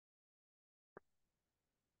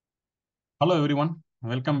Hello everyone,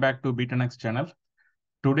 welcome back to Be10x channel.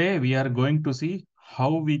 Today we are going to see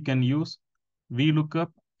how we can use VLOOKUP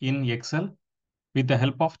in Excel with the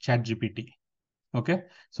help of ChatGPT. Okay,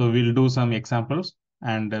 so we'll do some examples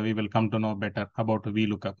and we will come to know better about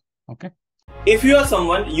VLOOKUP. Okay. If you are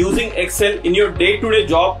someone using Excel in your day-to-day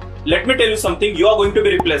job, let me tell you something, you are going to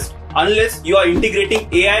be replaced unless you are integrating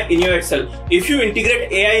AI in your Excel. If you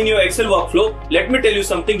integrate AI in your Excel workflow, let me tell you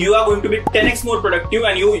something, you are going to be 10x more productive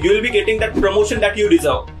and you will be getting that promotion that you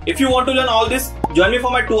deserve. If you want to learn all this, join me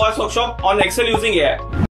for my 2 hours workshop on Excel using AI.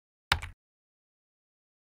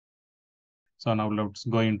 So now let's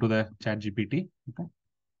go into the ChatGPT. Okay.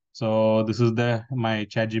 So this is my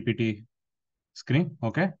ChatGPT screen.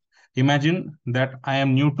 Okay. Imagine that I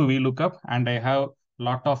am new to VLOOKUP and I have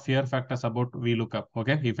lot of fear factors about VLOOKUP.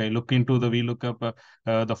 Okay. If I look into the VLOOKUP,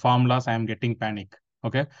 the formulas, I am getting panic.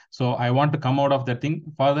 Okay. So I want to come out of that thing.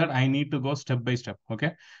 For that, I need to go step by step.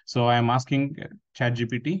 Okay. So I am asking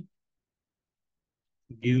ChatGPT,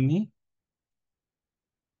 give me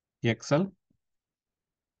Excel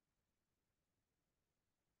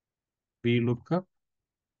VLOOKUP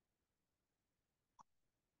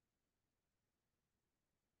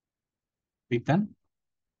with an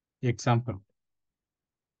example.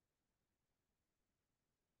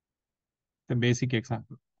 The basic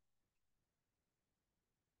example.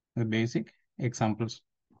 The basic examples.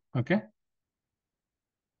 Okay.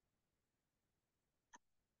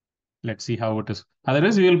 Let's see how it is.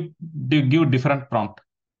 Otherwise, we will give different prompt.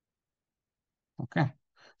 Okay.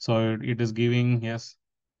 So it is giving, yes,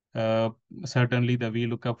 certainly the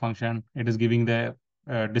VLOOKUP function. It is giving the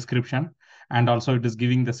description and also it is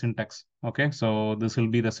giving the syntax. Okay. So this will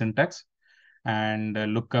be the syntax and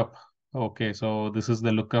lookup. Okay. So this is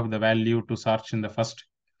the lookup, the value to search in the first,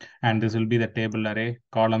 and this will be the table array,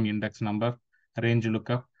 column index number, range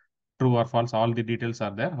lookup, true or false, all the details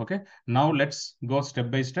are there. Okay. Now let's go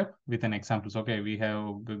step by step with an examples. Okay. We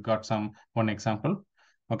have got one example.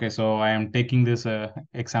 Okay. So I am taking this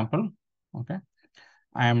example. Okay.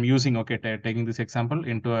 I am using, okay, taking this example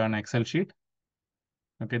into an Excel sheet.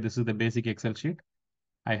 Okay. This is the basic Excel sheet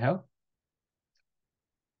I have.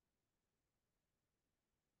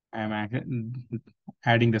 I am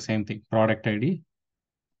adding the same thing, product ID.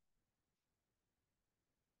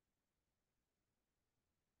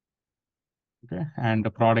 Okay. And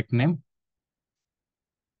the product name.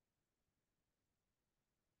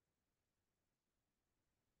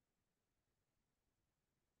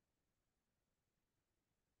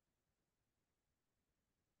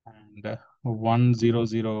 And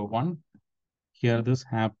 1001. Here this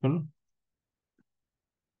apple.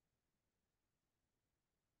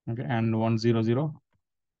 Okay. And 100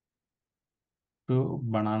 to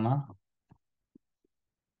banana.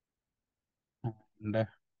 And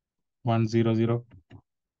 100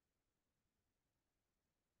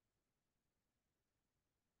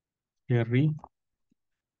 cherry.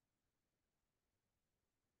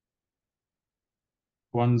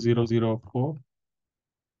 1004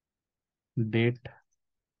 date.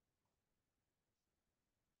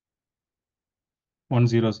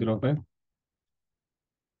 1005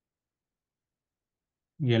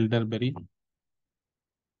 elderberry.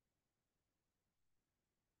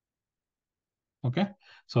 Okay.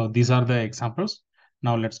 So these are the examples.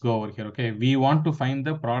 Now let's go over here. Okay. We want to find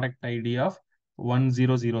the product ID of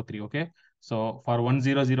 1003. Okay. So for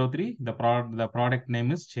 1003, the product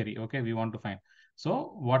name is cherry. Okay. We want to find.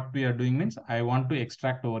 So what we are doing means I want to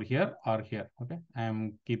extract over here or here. Okay. I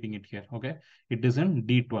am keeping it here. Okay. It is in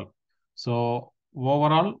D12. So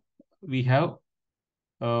overall, we have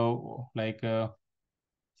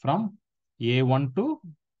from A1 to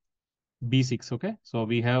B6. Okay. So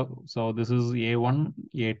we have, so this is A1,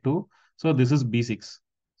 A2. So this is B6.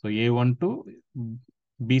 So A1 to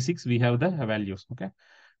B6, we have the values. Okay.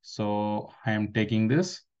 So I am taking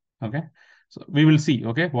this. Okay. So we will see.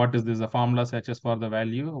 Okay. What is this? The formula searches for the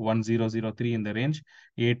value 1003 in the range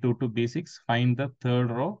A2 to B6. Find the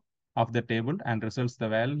third row of the table and results the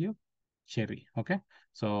value cherry. Okay.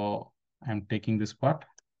 So I'm taking this part.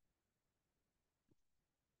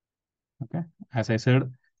 Okay. As I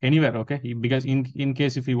said, anywhere. Okay. Because in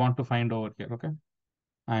case if you want to find over here. Okay.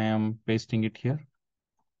 I am pasting it here.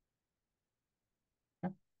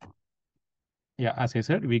 Okay. Yeah. As I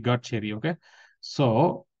said, we got cherry. Okay.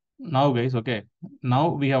 So now guys, okay. Now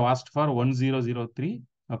we have asked for 1003.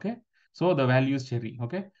 Okay. So the value is cherry.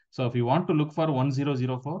 Okay. So if you want to look for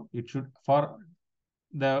 1004, it should, for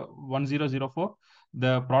the 1004,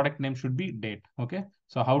 the product name should be date. Okay.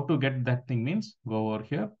 So how to get that thing means go over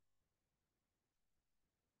here.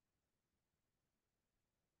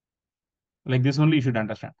 Like this only you should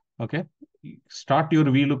understand. Okay, start your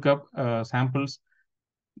VLOOKUP samples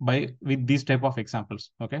with these type of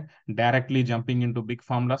examples. Okay, directly jumping into big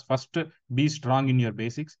formulas. First, be strong in your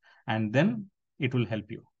basics, and then it will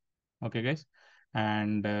help you. Okay, guys,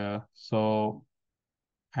 and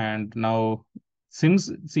and now,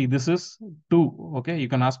 since see this is 2, okay, you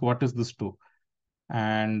can ask what is this 2,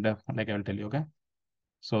 and like I will tell you. Okay,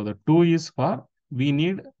 so the 2 is for, we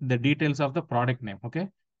need the details of the product name. Okay,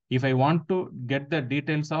 if I want to get the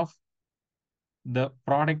details of the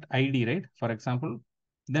product ID, right, for example,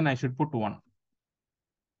 then I should put 1.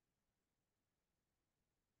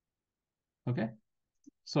 Okay,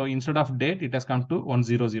 so instead of date, it has come to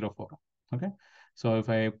 1004. Okay, so if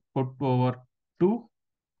I put over 2,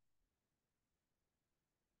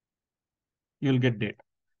 you will get date.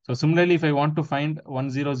 So similarly, if I want to find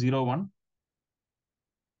 1001,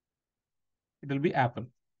 it will be apple.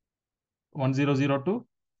 1002,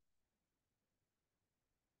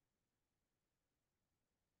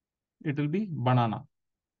 it will be banana.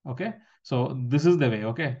 Okay, so this is the way.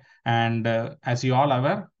 Okay, and as you all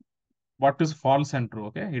aware, what is false and true?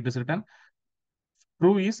 Okay, it is written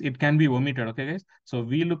true is it can be omitted. Okay, guys, so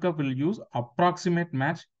VLOOKUP will use approximate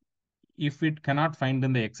match if it cannot find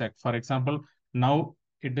in the exact. For example, now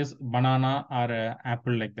it is banana or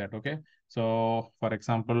apple, like that. Okay, so for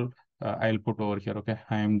example, I'll put over here. Okay,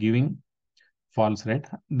 I am giving false, right?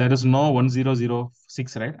 There is no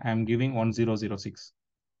 1006, right? I am giving 1006.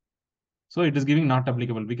 So it is giving not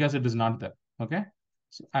applicable because it is not there. Okay,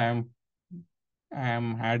 so I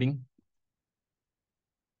am adding.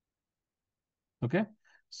 Okay,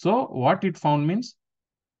 so what it found means,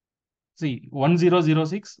 see,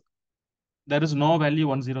 1006, there is no value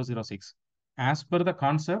 1006. As per the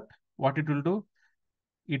concept, what it will do,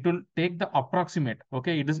 it will take the approximate.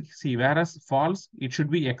 Okay, it is, see, whereas false, it should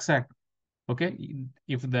be exact. Okay,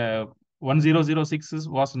 if the 1006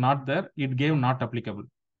 was not there, it gave not applicable.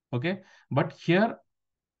 Okay, but here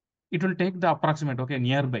it will take the approximate. Okay,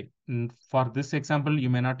 nearby. For this example, you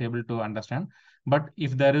may not able to understand, but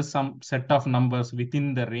if there is some set of numbers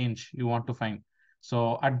within the range you want to find,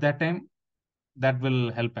 so at that time, that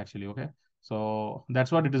will help actually. Okay, so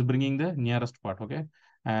that's what it is bringing, the nearest part. Okay,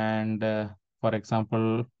 and for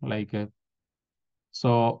example, like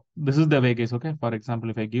so this is the way, guys. Okay, for example,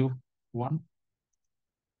 if I give 1,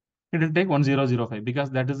 it will take 1005 because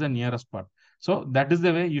that is the nearest part. So that is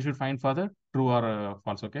the way you should find for the true or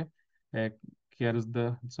false. Okay, uh, here is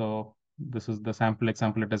the, so this is the sample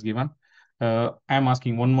example it has given. I'm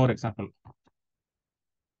asking one more example.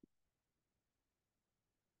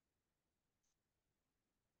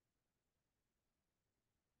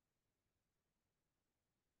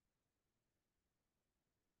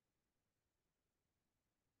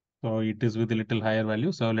 So it is with a little higher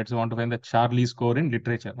value. So let's want to find the Charlie score in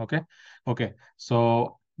literature. Okay. Okay.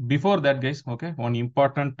 So before that, guys, okay, one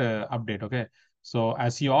important update. Okay. So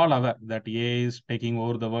as you all aware that AI is taking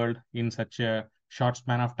over the world in such a short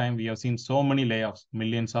span of time, we have seen so many layoffs,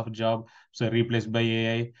 millions of jobs so replaced by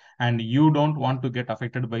AI, and you don't want to get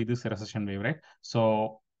affected by this recession wave, right?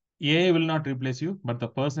 So AI will not replace you, but the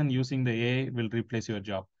person using the AI will replace your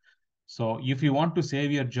job. So if you want to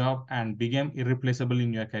save your job and become irreplaceable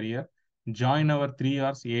in your career, join our 3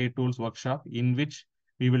 hours AI tools workshop, in which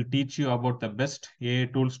we will teach you about the best AI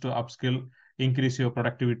tools to upskill, increase your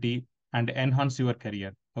productivity, and enhance your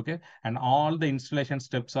career. Okay. And all the installation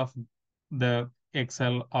steps of the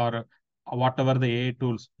Excel or whatever the AI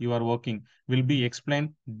tools you are working will be explained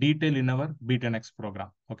detail in our Be10x program.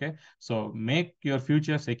 Okay. So make your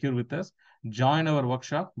future secure with us. Join our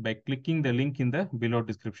workshop by clicking the link in the below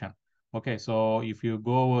description. Okay, so if you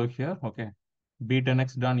go over here, okay,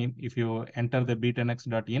 B10x.in, if you enter the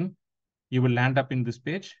B10x.in, you will land up in this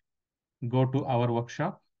page. Go to our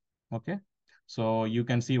workshop. Okay, so you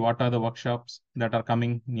can see what are the workshops that are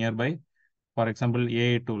coming nearby. For example,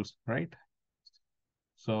 AI tools, right?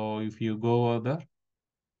 So if you go over there,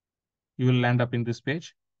 you will land up in this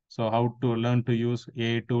page. So how to learn to use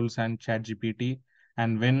AI tools and ChatGPT,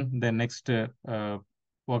 and when the next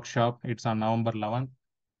workshop, it's on November 11th.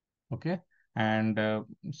 Okay, and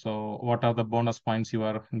so what are the bonus points you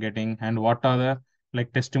are getting, and what are the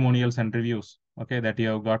like testimonials and reviews, okay, that you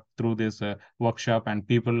have got through this workshop, and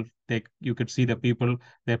people take, you could see the people,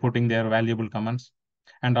 they're putting their valuable comments,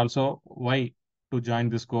 and also why to join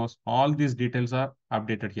this course. All these details are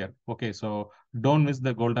updated here. Okay, so don't miss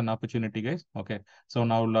the golden opportunity, guys. Okay, so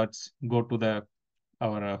now let's go to the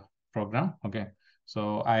our program. Okay,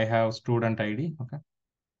 so I have student ID. Okay,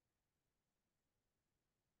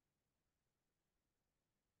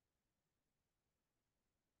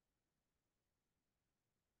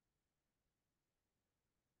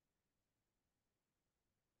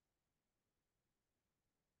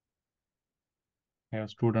 I have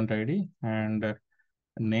student ID and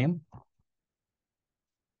name,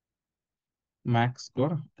 max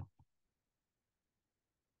score.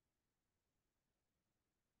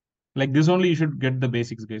 Like this only you should get the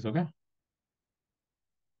basics, guys, okay?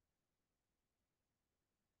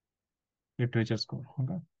 Literature score,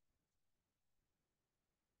 okay?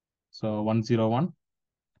 So 101,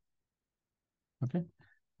 okay?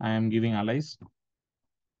 I am giving allies.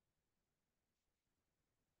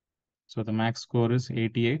 So the max score is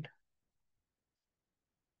 88,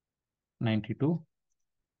 92,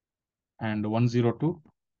 and 102,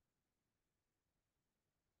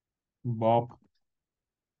 Bob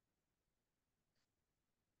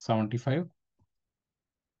 75,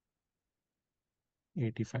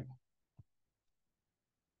 85,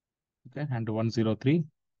 okay? And 103,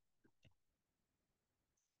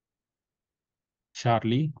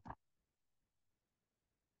 Charlie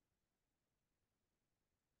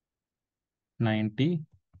 90,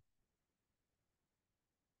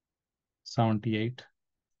 78,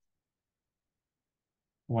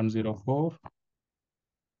 104,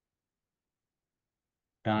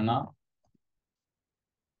 Dana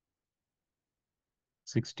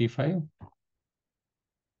 65,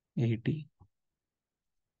 80,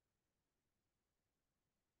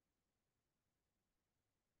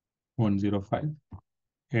 105,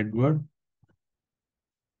 Edward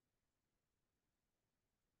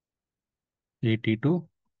 82,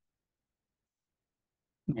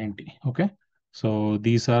 90, okay? So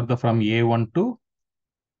these are the from A1 to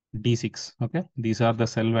D6, okay? These are the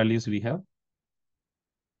cell values we have.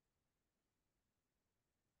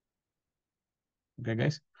 Okay,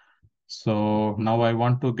 guys. So now I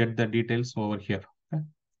want to get the details over here, okay?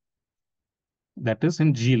 That is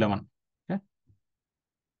in G11, okay?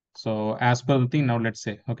 So as per the thing, now let's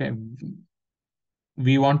say, okay,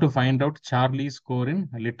 we want to find out Charlie's score in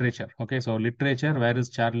literature, okay? So literature, where is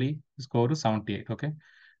Charlie score is 78, okay?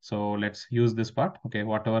 So let's use this part, okay,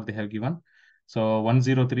 whatever they have given. So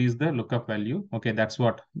 103 is the lookup value, okay? That's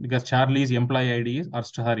what, because Charlie's employee ID is, or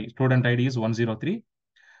sorry, student ID is 103.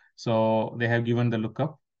 So they have given the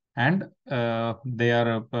lookup, and they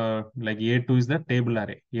are like A2 is the table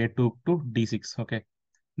array, A2 to D6, okay?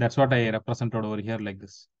 That's what I represented over here like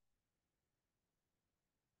this.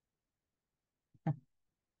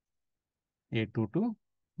 A2 to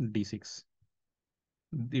D6.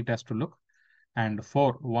 It has to look. And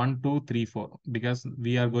 4, 1, 2, 3, 4, because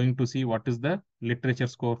we are going to see what is the literature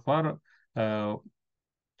score for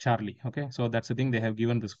Charlie, okay? So that's the thing, they have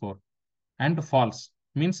given this 4. And false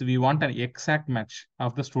means we want an exact match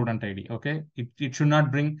of the student ID, okay? It should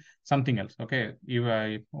not bring something else, okay?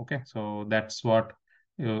 Okay, so that's what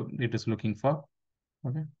it is looking for,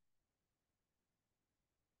 okay?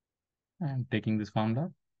 I'm taking this formula.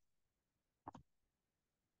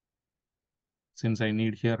 Since I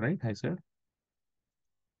need here, right, I said.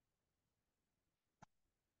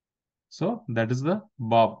 So that is the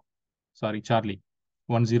Charlie.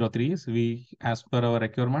 103 is, we, as per our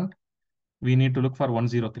requirement, we need to look for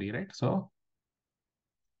 103, right? So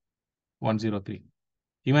 103.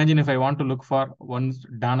 Imagine if I want to look for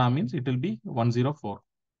Dana means it will be 104.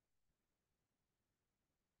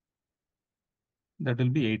 That will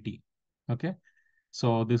be 80. Okay.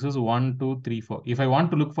 So this is 1, 2, 3, 4. If I want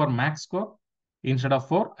to look for max score, instead of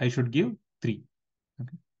 4, I should give 3.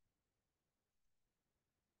 Okay.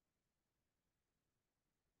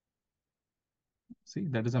 See,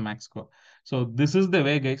 that is a max score. So this is the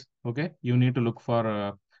way, guys. Okay. You need to look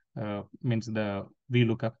for means the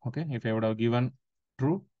VLOOKUP. Okay. If I would have given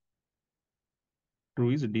true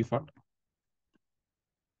is default.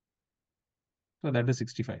 So that is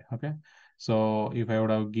 65. Okay. So if I would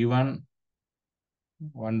have given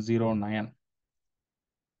 109,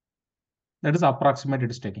 that is approximate it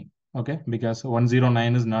is taking. Okay. Because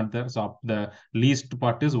 109 is not there. So the least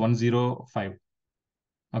part is 105.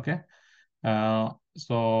 Okay.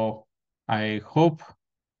 So I hope,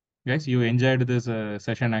 guys, you enjoyed this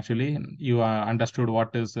session. Actually, you understood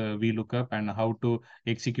what is VLOOKUP and how to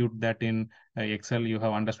execute that in Excel. You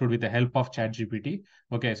have understood with the help of ChatGPT.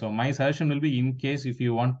 Okay, so my suggestion will be, in case if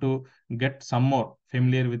you want to get some more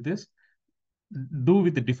familiar with this, do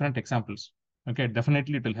with the different examples. Okay,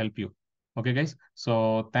 definitely it will help you. Okay, guys.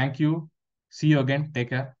 So thank you. See you again.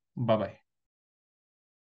 Take care. Bye-bye.